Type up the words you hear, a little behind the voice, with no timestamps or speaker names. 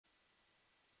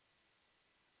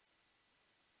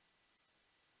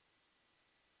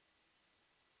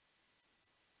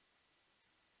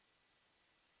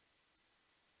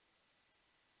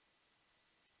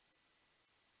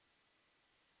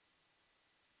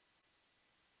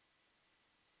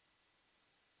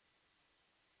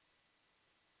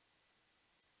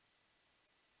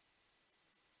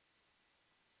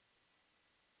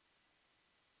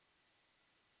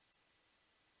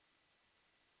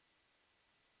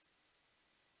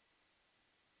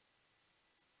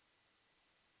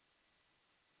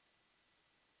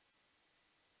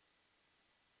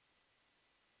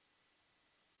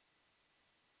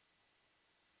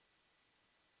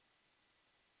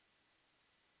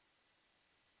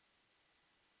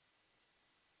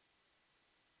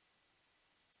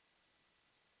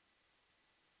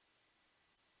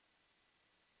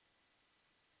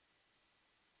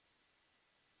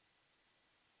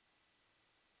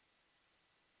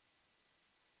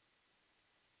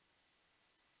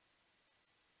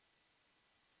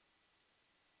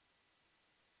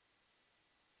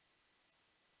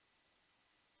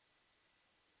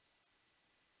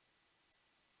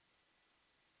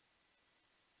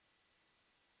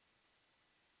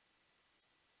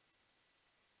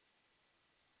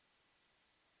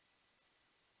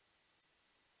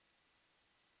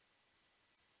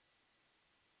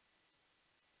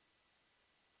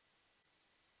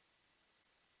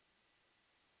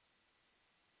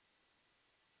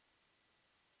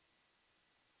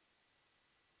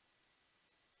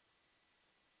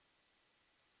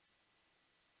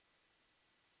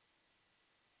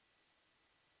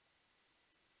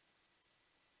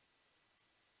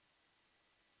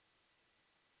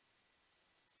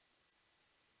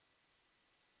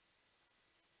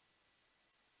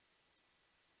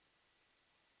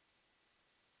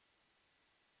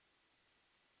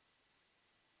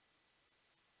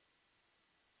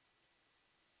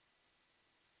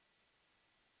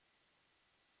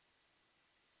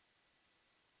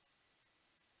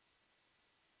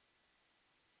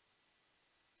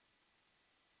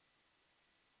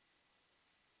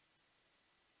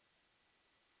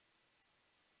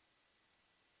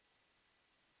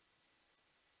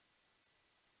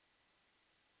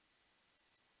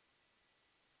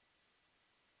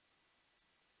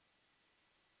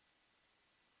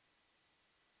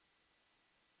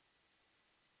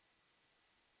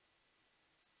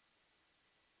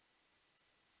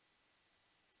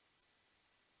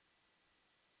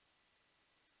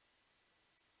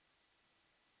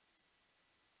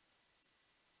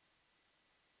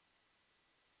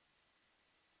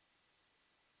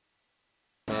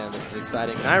man, this is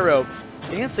exciting. Nairo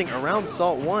dancing around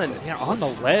Salt 1. Yeah, on the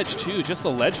ledge, too. Just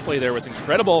the ledge play there was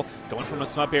incredible. Going from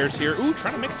some up airs here. Ooh,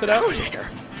 trying to mix it up. Here.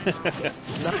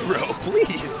 Nairo,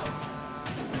 please.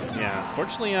 Yeah,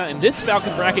 unfortunately, in this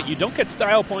Falcon bracket, you don't get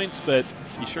style points, but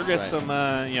you sure get some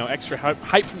extra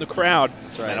hype from the crowd.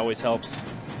 That's right. That always helps.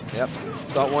 Yep.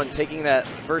 Salt 1 taking that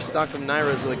first stock of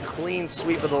Nairo's with a clean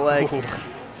sweep of the leg. Ooh.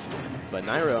 But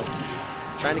Nairo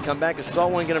trying to come back. Is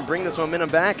Salt 1 going to bring this momentum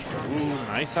back? Ooh,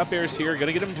 nice up airs here. Going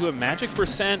to get him to a magic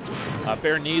percent. Up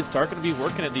air knees start going to be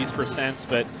working at these percents,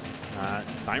 but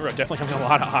Nairo definitely having a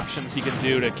lot of options he can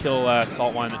do to kill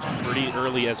Salt 1 pretty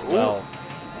early as well.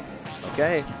 Ooh.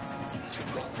 Okay.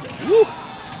 Woo.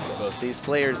 Both these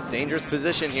players, dangerous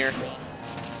position here.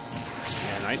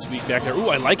 Yeah, nice weak back there. Ooh,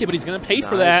 I like it, but he's going to pay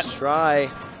for that. Nice try.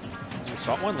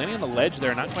 Salt 1 landing on the ledge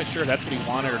there. Not quite sure if that's what he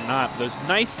wanted or not. Those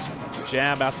nice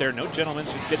jab out there. No gentleman,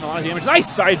 just getting a lot of damage.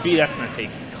 Nice side B. That's going to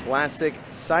take. Classic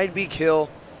side B kill.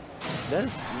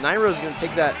 Nairo's going to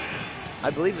take that. I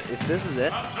believe if this is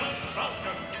it.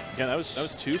 Yeah, that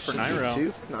was 2 for Should Nairo. be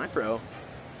 2 for Nairo.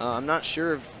 I'm not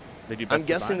sure if. They do best I'm of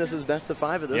guessing 5. this is best of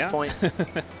 5 at this Yeah. point.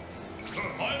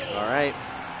 All right.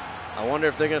 I wonder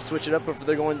if they're going to switch it up or if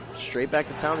they're going straight back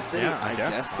to Town and City. Yeah, I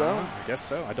guess so. I guess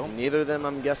so. I don't. Neither of them,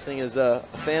 I'm guessing, is a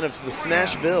fan of the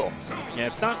Smashville. Yeah,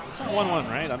 it's not 1-1,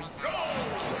 right? I'm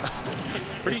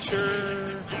pretty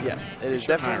sure. Yes, it is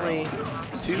definitely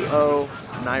 2-0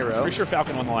 Nairo. Pretty sure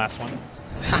Falcon won the last one.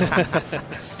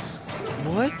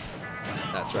 What?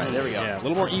 That's right. There we go. Yeah, a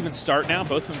little more even start now.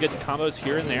 Both of them getting combos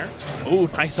here and there. Oh,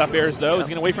 nice up airs, though. Is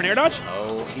he going to wait for an air dodge?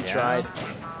 Oh, he tried.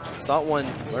 Salt 1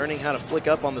 learning how to flick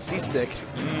up on the C-stick.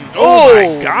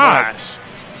 Oh, my gosh.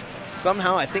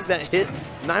 Somehow, I think that hit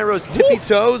Nairo's tippy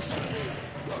toes.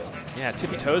 Yeah,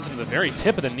 tippy toes into the very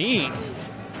tip of the knee.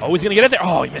 Oh, he's going to get it there.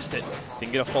 Oh, he missed it.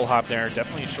 Didn't get a full hop there.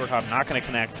 Definitely a short hop. Not going to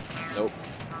connect. Nope.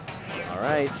 All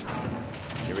right.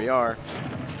 Here we are.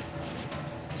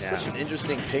 Yeah. Such an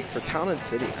interesting pick for Town and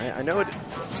City. I know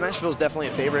Smashville is definitely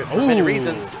a favorite for many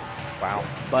reasons. Wow.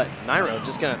 But Nairo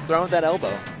just going to throw out that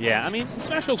elbow. Yeah, I mean,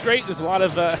 Smashville's great. There's a lot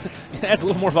of, it adds a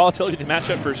little more volatility to the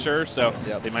matchup for sure. So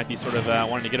they might be sort of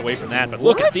wanting to get away from that. But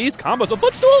look at these combos. A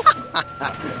footstool?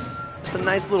 It's a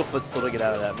nice little footstool to get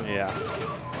out of that.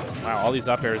 Yeah. Wow, all these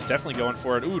up airs definitely going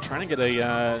for it. Ooh, trying to get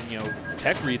a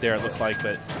tech read there, it looked like,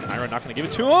 but Nairo not going to give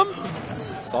it to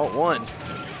him. Salt 1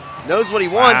 knows what he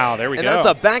wants. Wow, there we go. And that's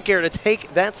a back air to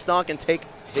take that stock and take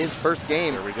his first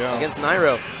game against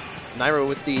Nairo. Nairo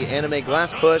with the anime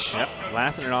glass push. Yep,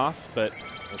 laughing it off, but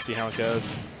we'll see how it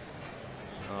goes.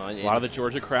 A lot of the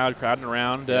Georgia crowd crowding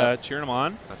around, cheering him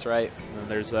on. That's right. And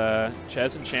there's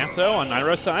Ches and Champ, though, on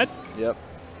Nairo's side. Yep.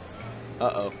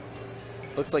 Uh-oh.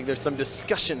 Looks like there's some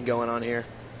discussion going on here.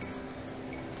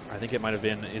 I think it might have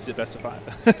been, is it best of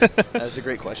 5? That is a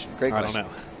great question. Great question. I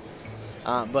don't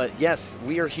know. But yes,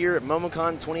 we are here at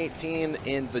Momocon 2018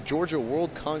 in the Georgia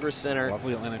World Congress Center.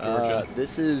 Lovely Atlanta, Georgia.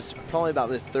 This is probably about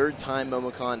the 3rd time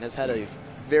Momocon has had a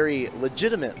very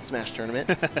legitimate Smash tournament,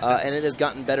 and it has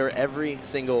gotten better every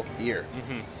single year.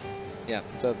 Yeah,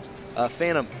 so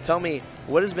Phantom, tell me,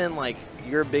 what has been like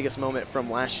your biggest moment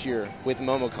from last year with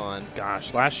Momocon?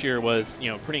 Gosh, last year was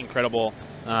pretty incredible.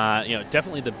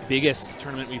 Definitely the biggest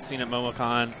tournament we've seen at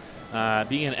Momocon.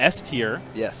 Being an S tier.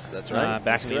 Yes, that's right.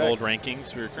 Back in the old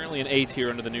rankings. We're currently an A tier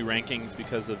under the new rankings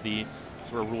because of the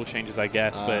sort of rule changes, I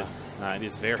guess. But it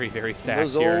is very, very stacked here.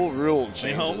 Those old rule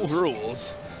changes. The old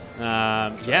rules.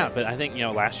 Yeah, but I think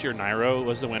last year Nairo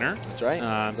was the winner. That's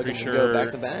right. Pretty sure. Go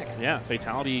back to back. Yeah,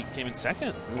 Fatality came in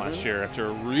 2nd last year after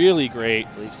a really great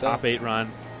top 8 run.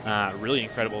 Really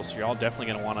incredible. So you're all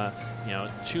definitely going to want to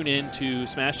tune in to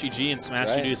Smash GG and Smash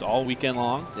Studios all weekend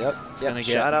long. Yep.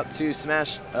 Shout out to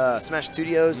Smash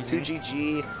Studios,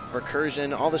 2GG,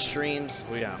 Recursion, all the streams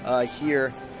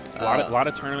here. A lot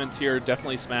of tournaments here.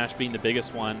 Definitely Smash being the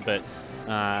biggest one, but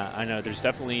I know there's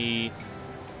definitely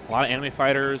a lot of anime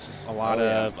fighters, a lot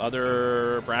of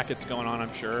other brackets going on,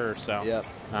 I'm sure. So.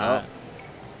 Yep.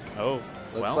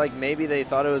 Looks like maybe they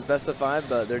thought it was best of 5,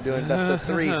 but they're doing best of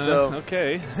 3. So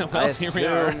okay, well, I assume,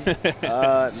 here we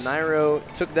are. Nairo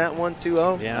took that one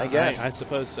 2-0. Yeah, I guess. I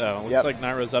suppose so. Looks like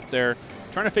Nairo's up there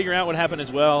trying to figure out what happened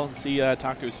as well. And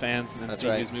talk to his fans, and then see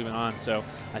who's moving on. So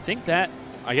I think that.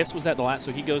 I guess was that the last.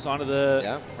 So he goes on to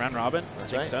the round robin. I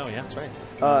think so. Yeah, that's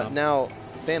right. Now,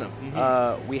 Phantom,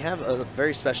 we have a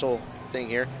very special thing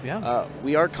here. Yeah.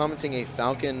 We are commenting a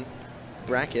Falcon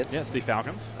bracket. Yes, the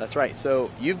Falcons. That's right. So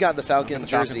you've got the Falcon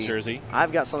jersey. jersey.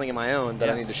 I've got something of my own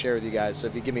that I need to share with you guys. So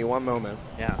if you give me one moment.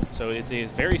 Yeah. So it's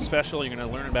very special. You're going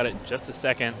to learn about it in just a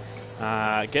second.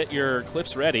 Get your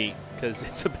clips ready because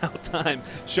it's about time.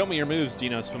 Show me your moves,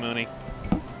 Dino Spumoni.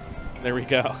 There we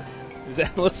go.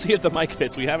 Let's see if the mic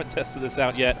fits. We haven't tested this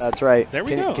out yet. That's right. There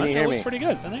we go. Can you hear me? That looks pretty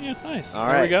good. I think it's nice. All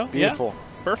there right. we go. Beautiful.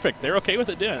 Yeah. Perfect. They're okay with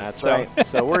it doing it. That's right.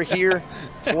 So we're here,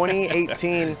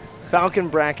 2018 Falcon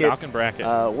Bracket. Falcon Bracket.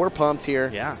 We're pumped here.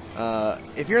 Yeah.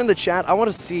 If you're in the chat, I want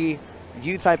to see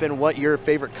you type in what your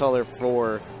favorite color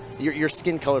for your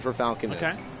skin color for Falcon is.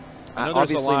 I know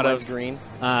there's obviously a lot mine's of green.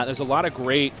 There's a lot of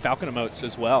great Falcon emotes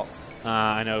as well.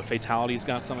 I know Fatality's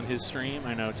got some in his stream.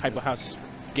 I know Typo House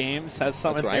Games has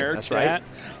some in their chat.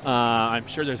 I'm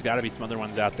sure there's got to be some other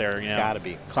ones out there. It's got to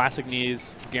be. Classic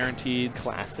knees, guaranteed.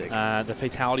 Classic. The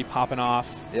Fatality popping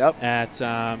off at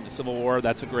Civil War.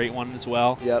 That's a great one as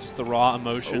well. Yep. Just the raw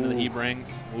emotion that he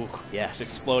brings. Ooh, yes. It's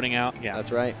exploding out. Yeah.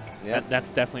 That's right. Yeah. That's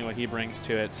definitely what he brings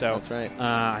to it. So that's right.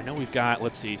 I know we've got,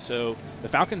 let's see, so the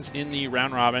Falcons in the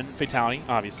round robin, Fatality,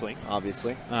 obviously.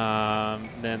 Obviously.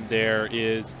 Then there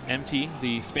is MT,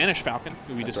 the Spanish Falcon,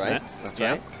 who we just met. That's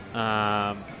right.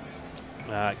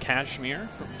 Kashmir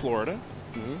from Florida.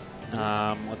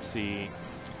 Let's see.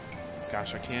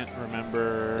 Gosh, I can't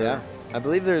remember. Yeah, I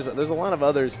believe there's a lot of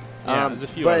others. Yeah, there's a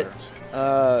few others.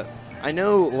 I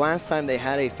know last time they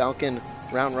had a Falcon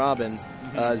round robin,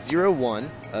 0-1.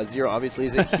 0 obviously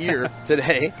isn't here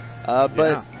today,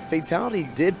 but Fatality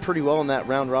did pretty well in that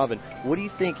round robin. What do you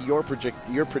think your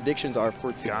predictions are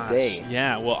for today? Gosh.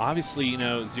 Yeah, well, obviously, you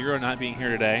know, 0 not being here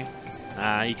today.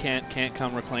 You can't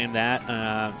come reclaim that.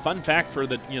 Fun fact for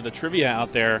the the trivia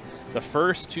out there: the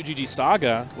first 2GG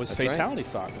Saga was Fatality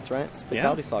Saga. That's right,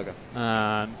 Fatality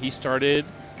Saga. He started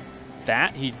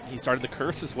that. He started the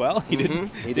curse as well. He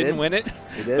didn't win it,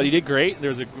 but he did great. There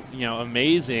was a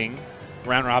amazing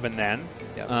round robin then.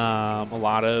 Yep. A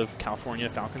lot of California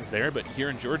Falcons there, but here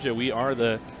in Georgia we are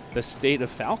the state of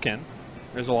Falcon.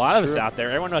 There's a lot of us out there.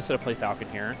 Everyone knows how to play Falcon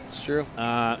here. It's true.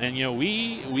 And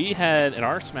we had at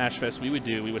our Smash Fest we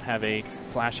would have a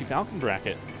flashy Falcon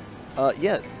bracket.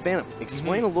 Yeah, Phantom,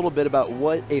 explain a little bit about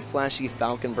what a flashy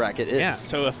Falcon bracket is. Yeah,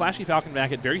 so a flashy Falcon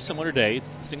bracket, very similar today.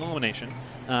 It's single elimination,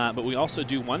 but we also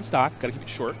do one stock. Got to keep it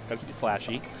short. Got to keep it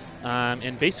flashy.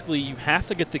 And basically, you have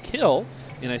to get the kill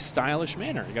in a stylish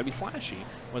manner. You got to be flashy,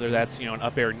 whether that's an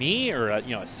up air knee or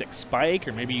a sick spike,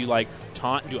 or maybe you like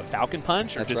taunt and do a Falcon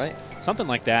punch, or just something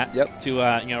like that.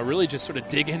 To really just sort of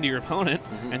dig into your opponent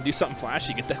and do something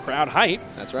flashy, get the crowd hype.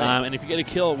 That's right. And if you get a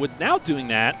kill without doing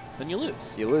that, then you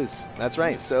lose. You lose. That's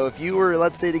right. So if you were,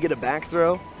 let's say, to get a back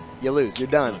throw, you lose. You're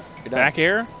done. You're done. Back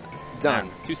air, done.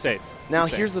 Too safe. Now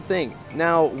here's the thing.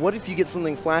 Now, what if you get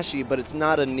something flashy, but it's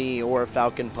not a knee or a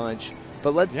Falcon punch?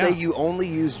 But let's say you only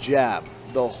use jab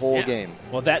the whole game.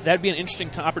 Well, that'd be an interesting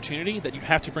opportunity that you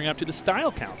have to bring up to the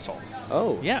Style Council.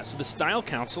 Oh. Yeah, so the Style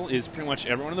Council is pretty much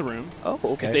everyone in the room. Oh,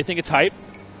 okay. If they think it's hype,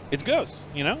 it goes.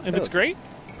 If it's great,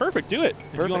 perfect, do it.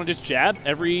 If you want to just jab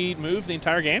every move the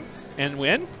entire game and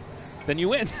win, then you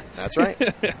win. That's right.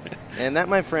 And that,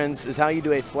 my friends, is how you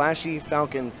do a flashy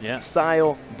Falcon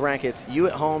style bracket. You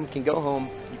at home can go home,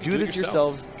 do this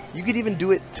yourselves. You could even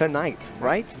do it tonight,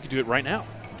 right? You could do it right now.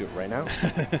 Do it right now.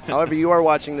 However, you are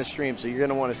watching the stream, so you're going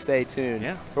to want to stay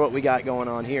tuned for what we got going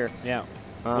on here. Yeah.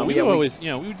 Well, we always,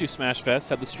 we would do Smash Fest,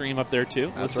 have the stream up there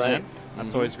too. That's right.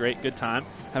 That's always great. Good time.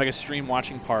 Having a stream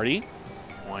watching party.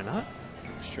 Why not?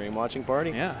 Stream watching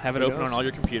party. Yeah. Have it open on all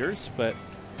your computers, but.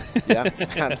 Yeah,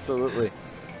 absolutely.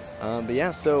 But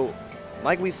yeah, so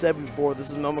like we said before, this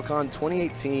is Momocon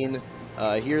 2018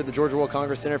 here at the Georgia World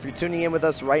Congress Center. If you're tuning in with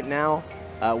us right now,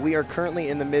 we are currently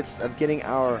in the midst of getting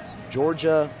our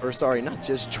Georgia, or sorry, not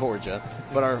just Georgia,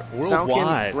 but our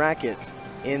Falcon bracket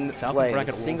in play.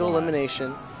 Single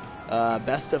elimination,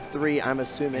 best of 3, I'm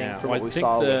assuming, from what we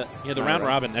saw. The round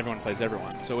robin, everyone plays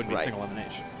everyone, so it would be single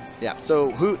elimination. Yeah,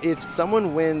 so if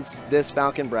someone wins this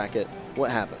Falcon bracket,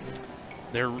 what happens?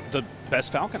 They're the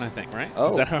best Falcon, I think, right? Oh,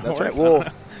 is that how it that's works? right.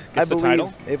 Well, I believe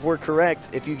title? If we're correct,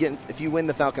 if you win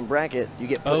the Falcon bracket, you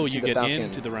get put into the Falcon.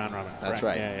 Into the round robin. That's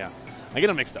right. Yeah. I get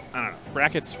them mixed up. I don't know.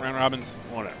 Brackets, round robins,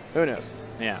 whatever. Who knows?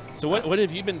 Yeah. So what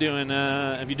have you been doing?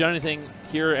 Have you done anything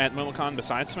here at Momocon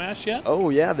besides Smash yet? Oh,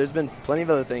 yeah. There's been plenty of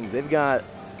other things. They've got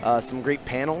some great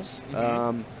panels.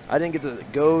 I didn't get to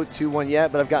go to one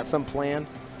yet, but I've got some planned.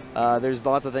 There's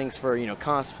lots of things for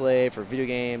cosplay, for video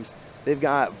games. They've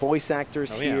got voice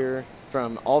actors here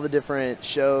from all the different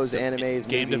shows, animes,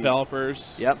 game movies.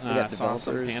 Developers. Yep, they got saw developers.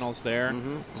 some panels there.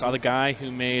 Saw the guy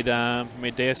who made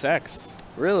Deus Ex.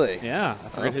 Really? Yeah, I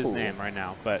forget his name right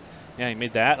now, but yeah, he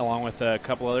made that along with a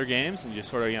couple other games, and just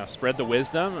sort of spread the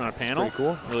wisdom on a panel. That's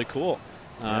pretty cool. Really cool.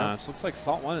 So it looks like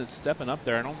Salt 1 is stepping up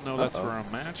there. I don't know if that's for a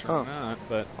match or not,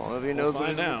 but all of you knows we'll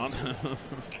find out.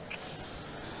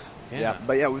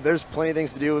 But yeah, there's plenty of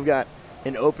things to do. We've got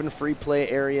an open free play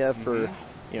area for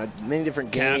many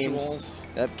different games. Casuals.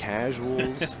 Yep,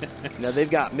 casuals. They've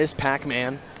got Miss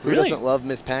Pac-Man. Who Really? doesn't love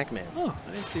Miss Pac-Man? Oh,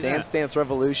 I didn't see Dance that. Dance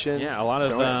Revolution. Yeah, a lot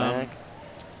of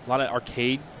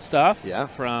arcade stuff. Yeah.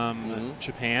 From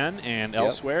Japan and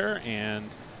elsewhere, and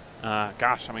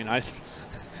gosh, I mean,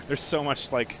 there's so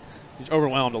much like.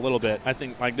 Overwhelmed a little bit. I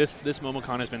think like this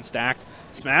Momocon has been stacked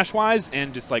Smash-wise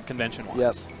and just like convention-wise.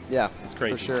 Yes. Yeah. It's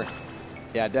crazy. For sure.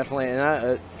 Yeah, definitely.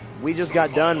 And we just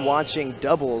got done watching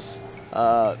doubles,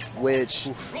 which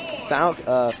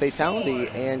Fatality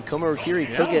and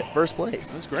Komorokiri took it first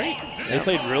place. That's great. They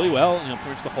played really well, pretty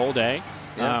much the whole day.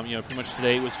 Yeah. Pretty much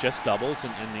today was just doubles,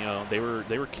 and they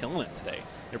were killing it today.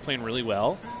 They're playing really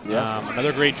well. Yeah.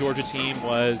 Another great Georgia team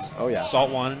was Salt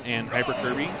One and Hyper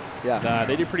Kirby. Yeah.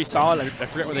 They did pretty solid. I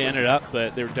forget where they ended up,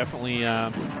 but they were definitely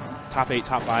top 8,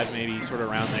 top 5, maybe sort of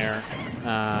around there.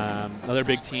 Another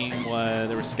big team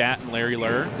there was Scat and Larry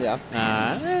Lur.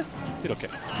 Yeah. Did okay.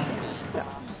 Yeah.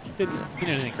 Didn't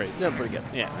anything crazy. Yeah, pretty good.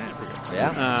 Yeah, pretty good.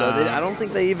 Yeah. So I don't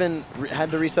think they even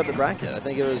had to reset the bracket. I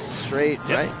think it was straight,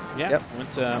 right? Yeah. Yep.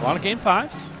 Went a lot of game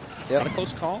 5s. A lot of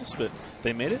close calls, but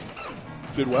they made it.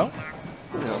 Did well.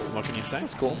 What can you say?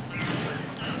 That's cool.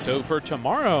 So for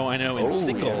tomorrow, I know in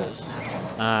singles,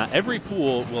 every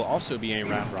pool will also be a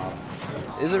round robin.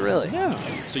 Is it really? Yeah.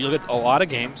 So you'll get a lot of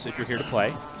games if you're here to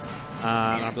play.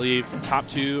 I believe top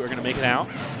 2 are going to make it out.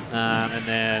 And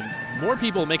then more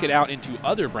people make it out into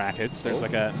other brackets. There's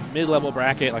like a mid-level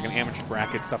bracket, like an amateur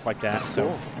bracket, stuff like that. That's so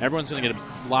cool. everyone's going to get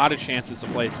a lot of chances to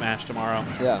play Smash tomorrow.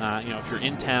 Yeah. If you're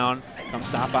in town, come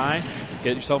stop by,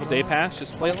 get yourself a day pass,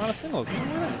 just play a lot of singles.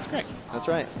 It's great. That's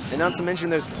right. And not to mention,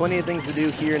 there's plenty of things to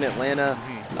do here in Atlanta.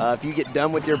 If you get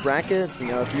done with your bracket,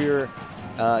 if you're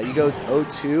you go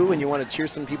 0-2 and you want to cheer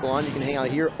some people on, you can hang out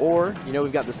here. Or,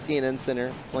 we've got the CNN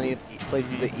Center, plenty of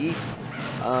places to eat.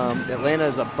 Atlanta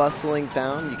is a bustling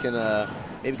town. You can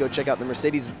maybe go check out the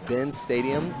Mercedes-Benz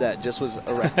Stadium that just was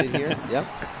erected here. Yep.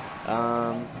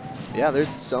 Yeah, there's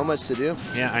so much to do.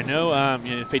 Yeah, I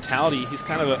know, Fatality, he's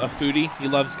kind of a foodie. He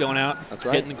loves going out, That's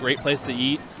right. getting a great place to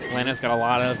eat. Atlanta's got a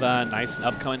lot of nice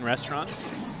upcoming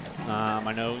restaurants.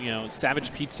 I know,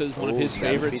 Savage Pizza is one of his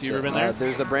favorites. You ever been there?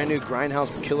 There's a brand new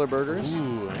Grindhouse Killer Burgers,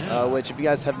 Ooh, which if you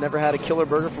guys have never had a Killer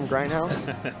Burger from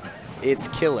Grindhouse, it's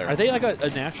killer. Are they like a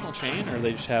national chain, or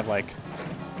they just have like,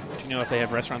 do you know if they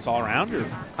have restaurants all around? Or?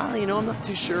 I'm not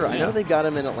too sure. I know they've got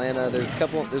them in Atlanta. There's a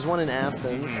couple. There's one in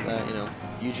Athens.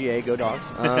 UGA, go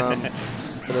Dogs.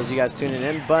 For those of you guys tuning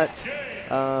in, but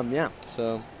yeah.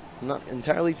 So I'm not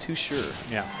entirely too sure.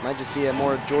 Yeah, might just be a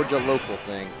more Georgia local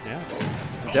thing. Yeah,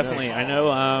 definitely. I know.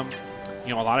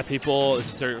 A lot of people.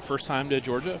 This is their first time to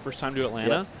Georgia, first time to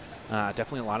Atlanta.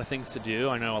 Definitely a lot of things to do.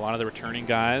 I know a lot of the returning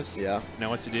guys know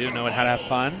what to do, know how to have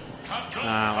fun.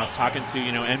 I was talking to,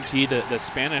 MT, the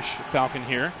Spanish Falcon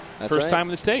here. That's first right. time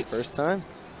in the States. First time.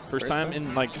 First time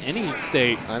in like any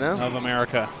state of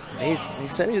America. He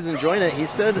said he was enjoying it. He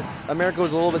said America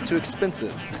was a little bit too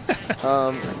expensive,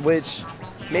 which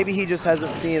maybe he just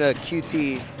hasn't seen a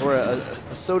QT or a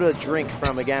soda drink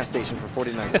from a gas station for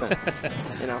 49 cents.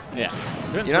 Yeah.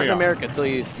 You're not in America until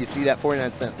you see that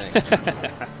 49-cent thing.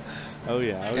 Oh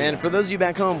yeah. And for those of you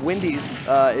back home, Wendy's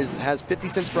has 50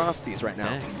 cents Frosties right now.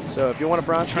 Dang. So if you want a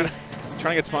Frosty,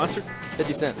 trying to get sponsored.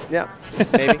 50 cent. Yeah,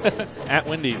 maybe. At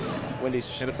Wendy's. Wendy's.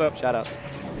 Hit us up. Shout outs.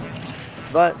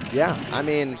 But yeah, I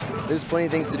mean, there's plenty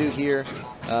of things to do here.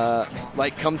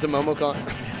 Like come to Momocon.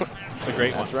 It's a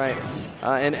great one. That's right.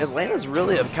 And Atlanta's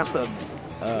really a kind of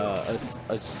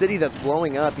a city that's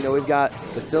blowing up. We've got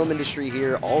the film industry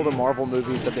here. All the Marvel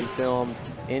movies have been filmed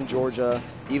in Georgia.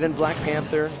 Even Black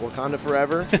Panther, Wakanda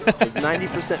Forever, was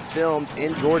 90% filmed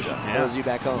in Georgia. For those of you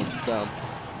back home. So,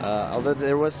 although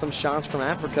there was some shots from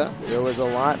Africa, there was a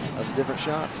lot of different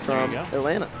shots from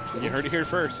Atlanta. You heard it here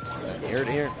first. You heard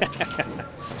it here.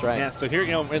 That's right. Yeah. So here,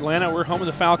 Atlanta, we're home of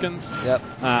the Falcons. Yep.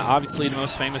 Obviously, the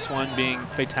most famous one being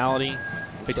Fatality.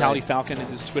 Fatality Falcon is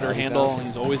his Twitter handle.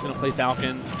 He's always going to play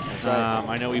Falcon. That's right.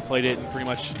 I know he played it in pretty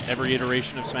much every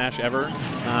iteration of Smash ever.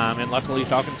 And luckily,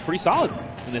 Falcon's pretty solid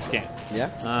in this game.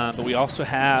 Yeah. But we also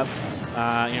have,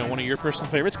 one of your personal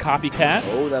favorites, Copycat.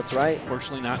 Oh, that's right.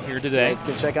 Fortunately, not here today. You guys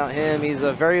can check out him. He's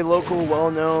a very local,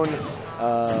 well-known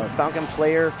Falcon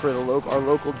player for our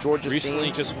local Georgia scene.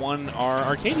 Recently just won our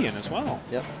Arcadian as well.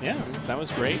 Yep. Yeah, so that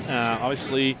was great.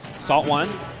 Obviously, Salt One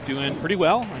doing pretty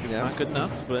well. I guess not good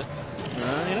enough, but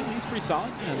he's pretty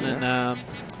solid. And then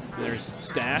there's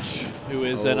Stash, who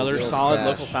is another solid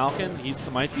local Falcon. He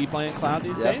might be playing Cloud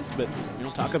these days, but we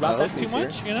don't talk about that too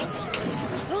much. I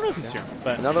don't know if he's here.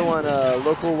 But another one,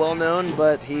 local, well-known,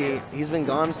 but he's been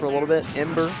gone for a little bit.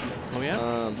 Ember. Oh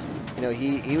yeah.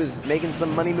 He was making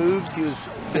some money moves. He was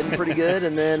getting pretty good,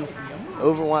 and then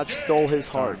Overwatch stole his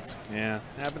heart. Yeah,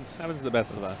 happens to the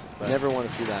best of us. But never want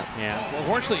to see that. Yeah, well,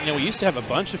 unfortunately, we used to have a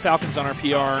bunch of Falcons on our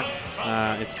PR.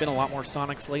 It's been a lot more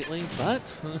Sonics lately,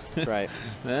 but that's right.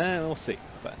 We'll see.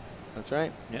 But that's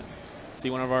right. Yeah. See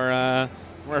one of our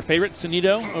favorites,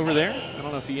 Sunito, over there. I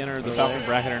don't know if he entered the Falcon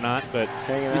bracket or not, but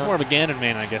he's more of a Ganon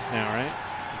man, I guess, now, right?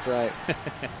 That's right.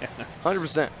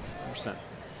 100%. 100%.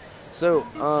 So,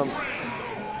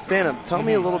 Phantom, tell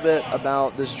me a little bit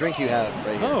about this drink you have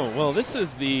right here. Oh, well, this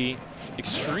is the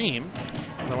Extreme,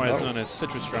 otherwise known as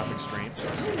Citrus Drop Extreme.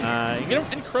 You get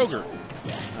them in Kroger.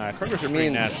 Kroger's are pretty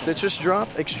nasty. Citrus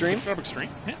Drop Extreme? Citrus Drop Extreme,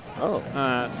 yeah.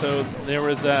 Oh. So there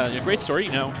was a great story,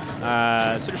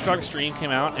 Citrus Drop Extreme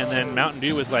came out, and then Mountain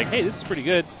Dew was like, hey, this is pretty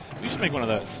good. We should make one of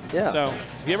those. Yeah. So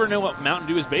if you ever know what Mountain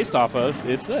Dew is based off of,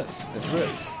 it's this. It's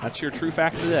this. That's your true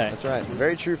fact of the day. That's right.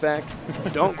 Very true fact.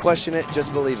 Don't question it.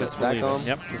 Just believe it. Back home,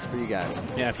 yep. This is for you guys.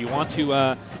 Yeah, if you want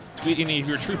to tweet any of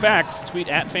your true facts, tweet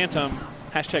 @Phantom,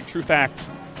 #TrueFact,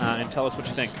 and tell us what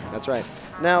you think. That's right.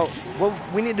 Now,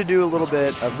 we need to do a little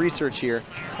bit of research here.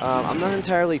 I'm not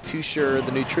entirely too sure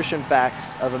the nutrition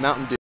facts of a Mountain Dew.